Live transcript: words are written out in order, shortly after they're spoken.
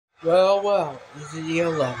Well, this is the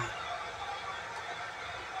 11.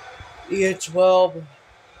 Year 12.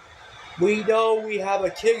 We know we have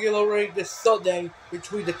a King of the Ring this Sunday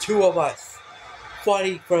between the two of us,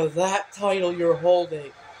 fighting for that title you're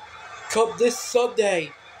holding. Come this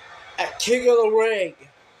Sunday at King of the Ring,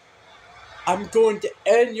 I'm going to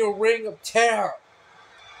end your reign of terror.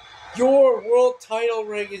 Your world title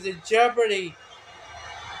ring is in jeopardy.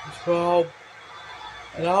 12.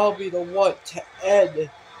 And I'll be the one to end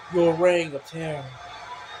your reign of terror.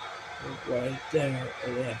 Right there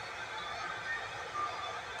and there.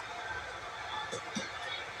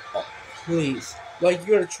 Oh, please. Like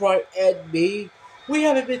you're gonna try and end me? We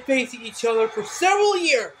haven't been facing each other for several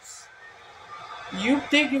years. You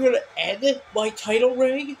think you're gonna end my title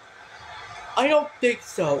reign? I don't think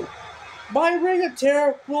so. My reign of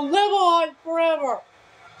terror will live on forever.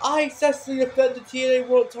 I successfully defended the TNA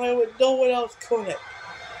World title when no one else could it.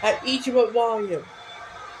 At each of a volume.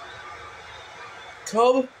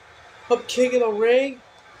 Come King of the Ring,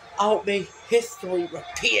 I'll make history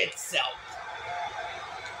repeat itself.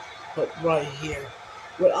 But right here,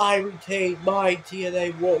 when I retain my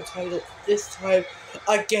TNA World title, this time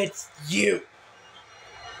against you.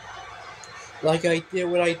 Like I did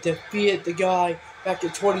when I defeated the guy back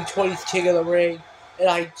in 2020's King of the Ring, and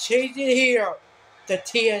I changed it here to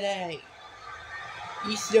TNA.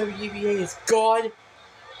 ECW is gone,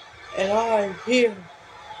 and I'm here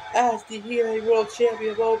as the TNA World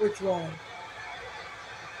Champion of Overdrive.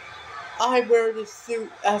 I wear this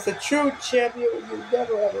suit as a true champion you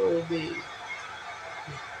never ever will be.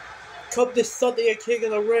 Come this Sunday at King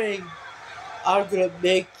of the Ring, I'm gonna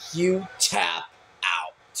make you tap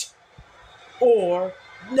out. Or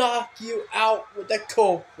knock you out with a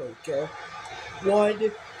cold breaker.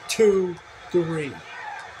 1, 2, 3.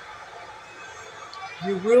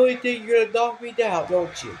 You really think you're gonna knock me down,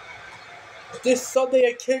 don't you? This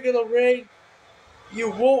Sunday at King of the Ring,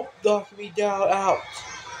 you won't knock me down out.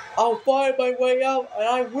 I'll fight my way out, and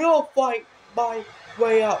I will fight my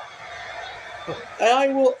way up. And I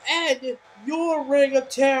will end your reign of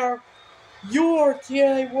terror, your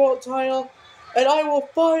TNA World title, and I will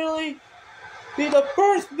finally be the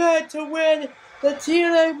first man to win the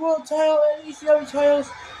TNA World title and ECW titles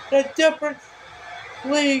in different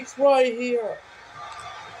leagues right here.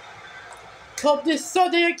 Come this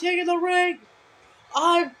Sunday at King of the Ring,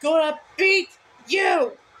 I'm gonna beat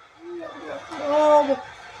you!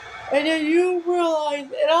 And then you realize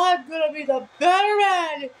that I'm gonna be the better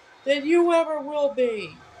man than you ever will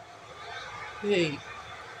be. Hey.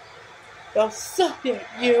 Now suck it,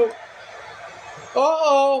 you.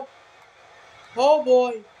 Uh-oh. Oh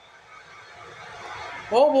boy.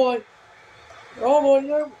 Oh boy. Oh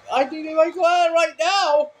boy. I think they might go out right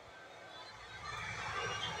now.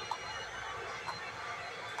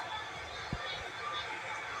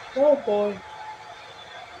 Oh boy.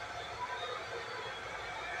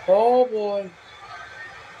 Oh boy.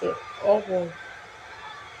 Oh boy.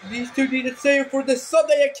 These two need to save for this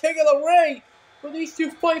Sunday at King of the Ring. When these two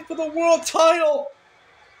fight for the world title.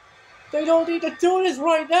 They don't need to do this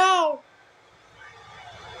right now.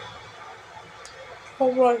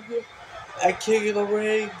 Come right here. At King of the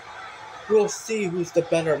Ring, we'll see who's the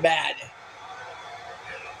better man.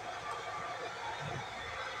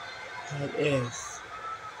 That is.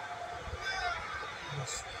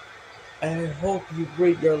 And I hope you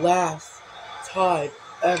bring your last time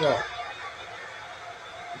ever.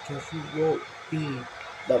 Because you won't be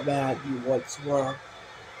the man you once were.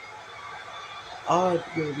 I'm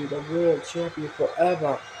gonna be the world champion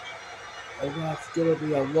forever. And that's gonna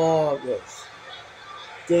be a longest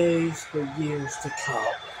days for years to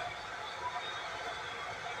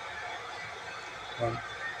come.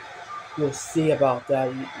 We'll see about that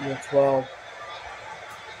in year 12.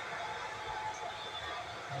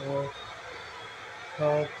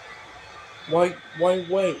 Why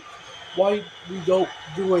wait? Why we don't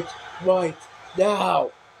do it right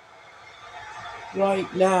now?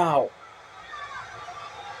 Right now.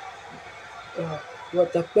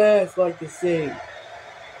 What the fans like to see.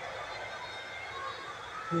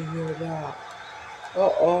 You hear that?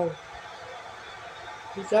 Uh-oh.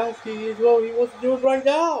 He's asking as well. He wants to do it right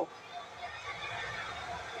now.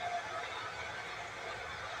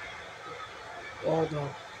 Oh no.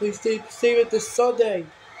 Please save it this Sunday.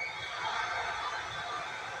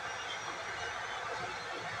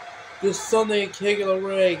 This Sunday at King of the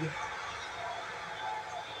Ring.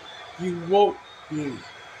 You won't be.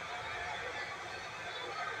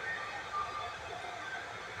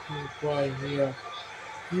 Right here.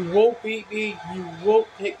 You won't beat me. You won't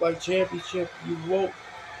take my championship. You won't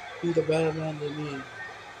be the better man than me.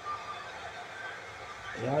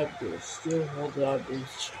 And I'm gonna still hold on to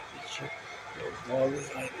this championship. you as long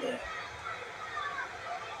as I live.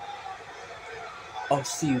 I'll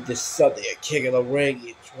see you this Sunday at King of the Ring,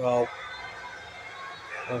 you 12.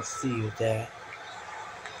 I'll see you there.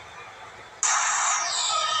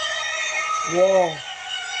 Whoa.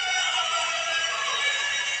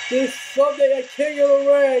 This Sunday at King of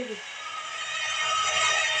the Ring.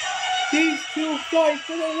 These two fight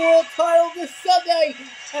for the world title this Sunday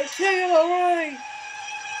at King of the Ring.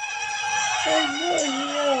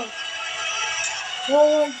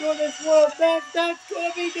 Oh my goodness, what a match that's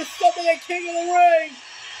going to be this Sunday at King of the Ring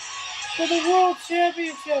for the World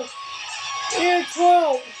Championship. Ian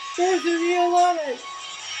 12 versus the 11.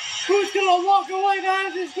 Who's going to walk away?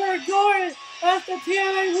 Madison Square Garden as the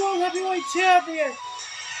TNA World Heavyweight Champion.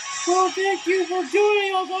 Well, thank you for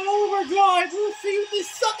joining us on Overdrive. We'll see you this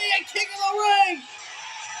Sunday at King of the Ring.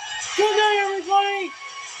 Good night, everybody,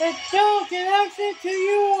 and Falcon accent to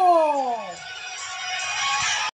you all.